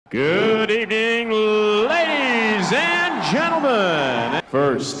Good evening, ladies and gentlemen.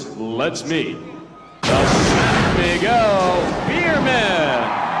 First, let's meet the San Miguel Beermen.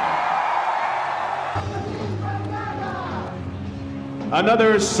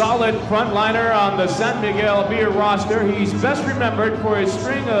 Another solid frontliner on the San Miguel Beer roster. He's best remembered for his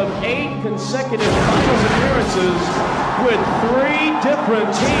string of 8 consecutive finals appearances with 3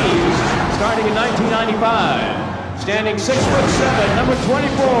 different teams starting in 1995. Standing 6'7", number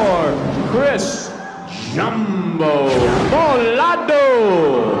 24, Cris Jumbo Bolado.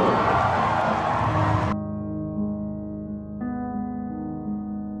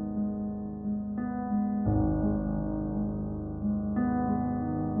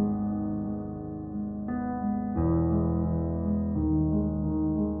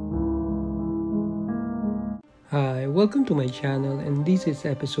 Hi, welcome to my channel, and this is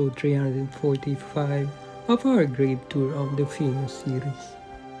episode 345 of our Gravetour of the famous series.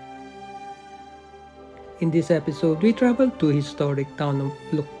 In this episode, we travel to historic town of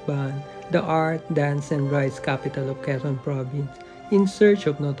Lucban, the art, dance, and rice capital of Quezon province, in search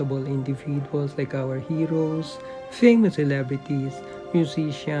of notable individuals like our heroes, famous celebrities,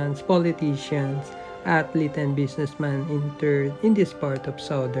 musicians, politicians, athletes, and businessmen interred in this part of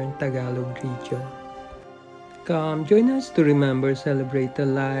southern Tagalog region. Come, join us to remember, celebrate the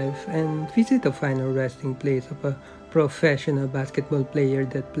life, and visit the final resting place of a professional basketball player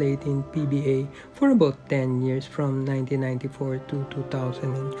that played in PBA for about 10 years from 1994 to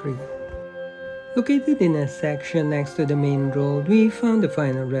 2003. Located in a section next to the main road, we found the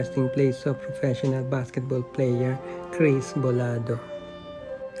final resting place of professional basketball player Cris Bolado.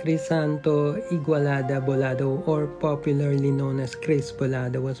 Crisanto Igualada Bolado, or popularly known as Cris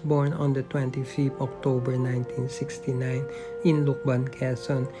Bolado, was born on the 25th October 1969 in Lucban,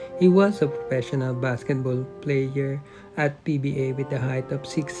 Quezon. He was a professional basketball player at PBA with a height of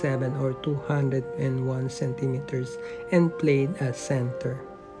 6'7" or 201 centimeters and played as center.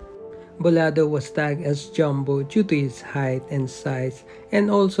 Bolado was tagged as Jumbo due to his height and size, and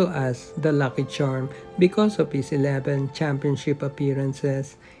also as the Lucky Charm because of his 11 championship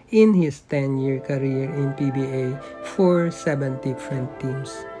appearances in his 10-year career in PBA for 7 different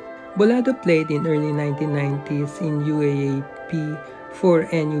teams. Bolado played in early 1990s in UAAP for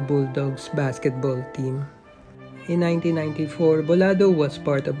NU Bulldogs basketball team. In 1994, Bolado was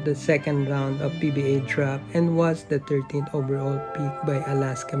part of the second round of PBA draft and was the 13th overall pick by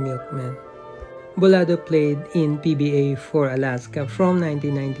Alaska Milkmen. Bolado played in PBA for Alaska from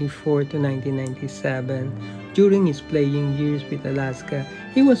 1994 to 1997. During his playing years with Alaska,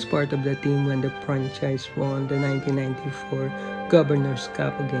 he was part of the team when the franchise won the 1994 Governor's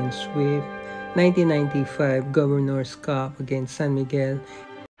Cup against Swift, 1995 Governor's Cup against San Miguel.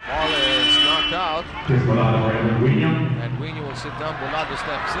 Ball is knocked out, and Wino will sit down. Bolado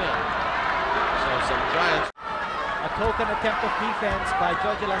steps in. So some giants. A token attempt of defense by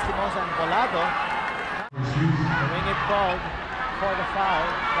George Lastimosa and Bolado. The wing it called for the foul.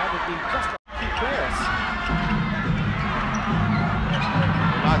 That would be just like key players.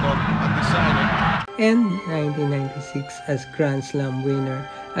 Bolado undecided. And 1996 as Grand Slam winner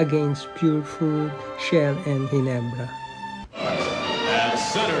against Pure Food, Shell, and Ginebra. At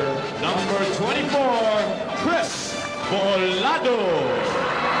center, number 24, Cris Bolado.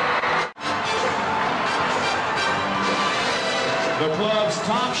 The club's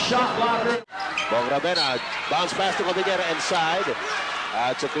top shot blocker. Bong Ravena, bounce pass to Cordillera inside.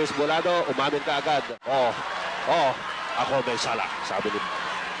 At sa Cris Bolado, umamin ka agad. Ako may sala, sabi ni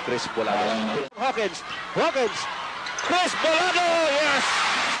Cris Bolado. Hawkins, Cris Bolado, yes!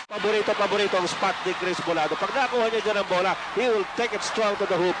 Paborito ang spot ni Cris Bolado. Pag nakuha niya dyan ang bola, he will take it strong to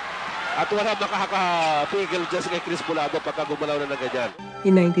the hoop. At wala makakapigil dyan kay Cris Bolado pagka gumalaw na ganyan.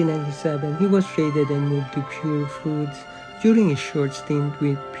 In 1997, he was traded and moved to Pure Foods. During his short stint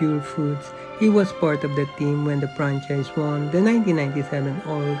with Pure Foods, he was part of the team when the franchise won the 1997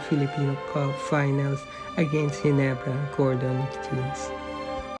 All-Filipino Cup Finals against Ginebra Gordon teams.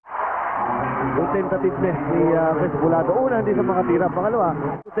 Yung tentativeness ni Cris Bolado. Una, hindi sa mga tira. Pangalawa,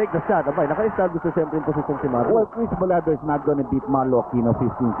 to take the shot. Abay, naka-establish sa siyempre yung posisyon si Marlo. Well, Cris Bolado is not gonna beat Marlo Aquino 15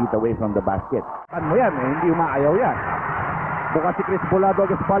 feet away from the basket. Pan mo yan, hindi umaayaw yan. Bukas si Cris Bolado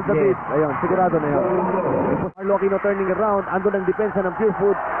against Balda Beat. Ayun, sigurado na yun. Marlo Aquino turning around. Ando ng depensa ng Pure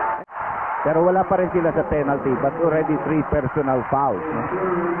Food. Pero wala pa rin sila sa penalty, but already 3 personal fouls.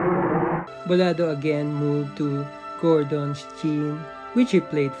 Bolado again moved to Gordon's team, which he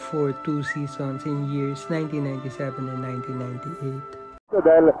played for 2 seasons in years 1997 and 1998.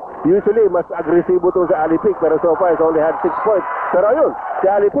 Dahil usually mas agresibo to sa Alipik, pero so far it's only had 6 points. Pero ayun,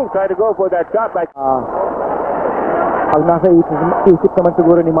 si Alipik tried to go for that shot back. Ang nasa isip naman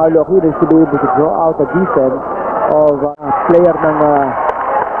siguro ni Marlo Aquino is to be able to draw out the defense of player ng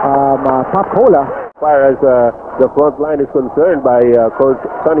Top Cola. As far as the front line is concerned by Coach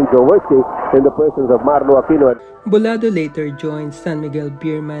Sonny Jaworski in the presence of Marlo Aquino. Bolado later joined San Miguel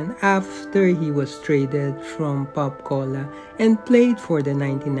Beerman after he was traded from Pop Cola and played for the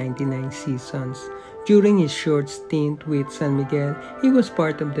 1999 seasons. During his short stint with San Miguel, he was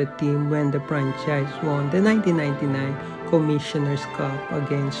part of the team when the franchise won the 1999 Commissioner's Cup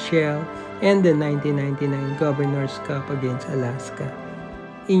against Shell and the 1999 Governor's Cup against Alaska.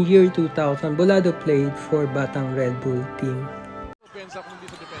 In year 2000, Bolado played for Batang Red Bull team. Depensa kung hindi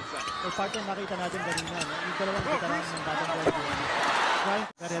sa depensa. May part yung nakita natin kanina, no? Yung dalawang veteran ng Batang Red Bull. Ryan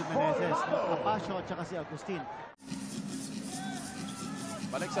Karel Meneses, Apasio at saka si Agustin.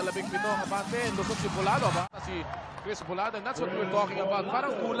 Balik sa 17, Abante, lusot si Bolado, si Cris Bolado, and that's what we're talking about.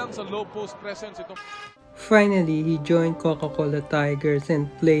 Parang kulang sa low post presence ito. Finally, he joined Coca-Cola Tigers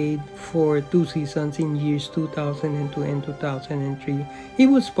and played for 2 seasons in years 2002 and 2003. He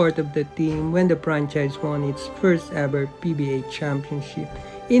was part of the team when the franchise won its first ever PBA championship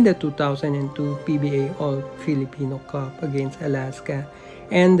in the 2002 PBA All-Filipino Cup against Alaska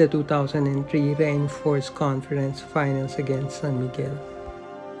and the 2003 Reinforced Conference Finals against San Miguel.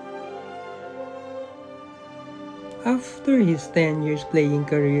 After his 10 years playing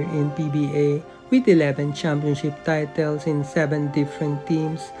career in PBA, with 11 championship titles in 7 different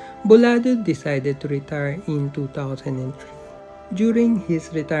teams, Bolado decided to retire in 2003. During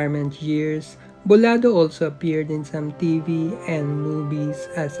his retirement years, Bolado also appeared in some TV and movies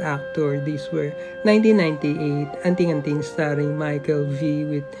as actor. These were 1998, Anting Anting starring Michael V.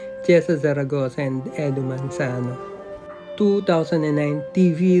 with Jessa Zaragoza and Edu Manzano. 2009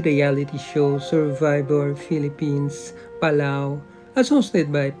 TV reality show Survivor Philippines Palau, as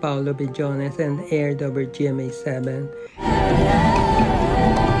hosted by Paulo Bejones and aired over GMA7.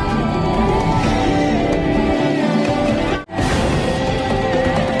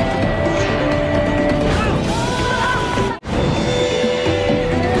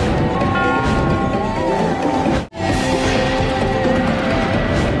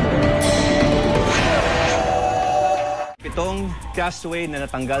 Pitong castaway na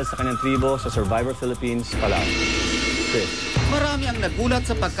natanggal sa kanyang tribo sa Survivor Philippines Palau. Chris. Marami ang nagulat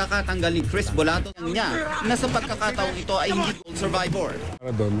sa pagkakatanggal ni Cris Bolado niya na sa pagkakataong ito ay hindi gold survivor.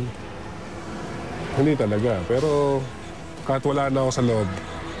 Para doon, hindi talaga. Pero kahit wala na ako sa loob,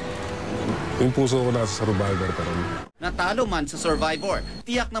 yung puso ko nasa survivor pa rin. Natalo man sa survivor,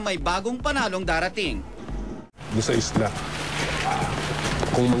 tiyak na may bagong panalong darating. Doon sa isla,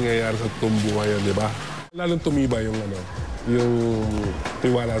 kung mangyayari sa tumbuhay yan, di ba? Lalong tumiba yung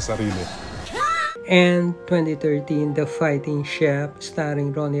tiwala sa sarili. And 2013, The Fighting Chef,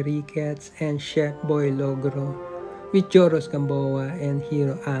 starring Ronnie Ricketts and Chef Boy Logro, with Joros Gamboa and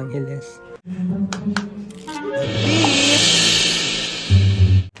Hero Angeles.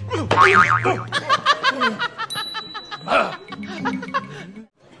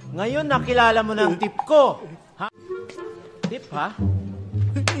 Ngayon nakilala mo na ang tip ko. Ha? Tip ha?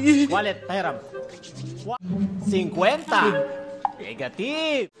 Wallet, pahiram. 50.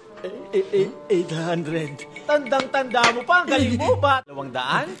 Negative. 800. Tandang-tanda mo pa, ang galing mo ba?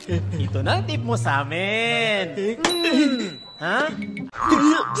 200? Ito na ang tip mo sa amin. Ha?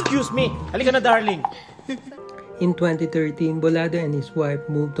 Excuse me. Halika na, darling. In 2013, Bolado and his wife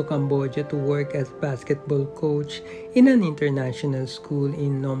moved to Cambodia to work as basketball coach in an international school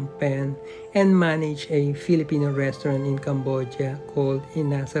in Phnom Penh and manage a Filipino restaurant in Cambodia called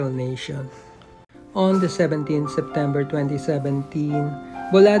Inasal Nation. On the 17th September 2017,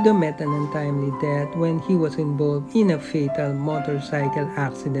 Bolado met an untimely death when he was involved in a fatal motorcycle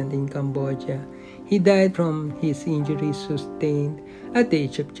accident in Cambodia. He died from his injuries sustained at the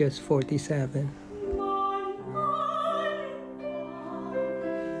age of just 47.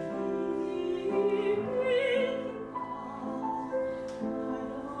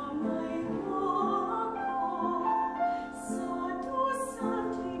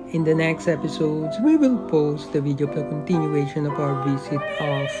 In the next episodes, we will post the video of the continuation of our visit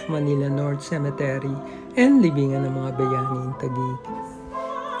of Manila North Cemetery and libingan ng mga bayani in Taguig.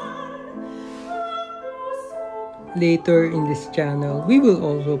 Later in this channel, we will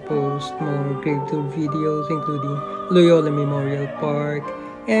also post more Gravetour videos including Loyola Memorial Park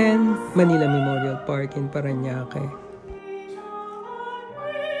and Manila Memorial Park in Parañaque.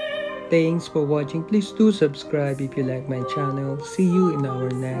 Thanks for watching. Please do subscribe if you like my channel. See you in our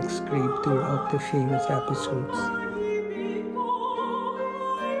next Gravetour of the famous episodes.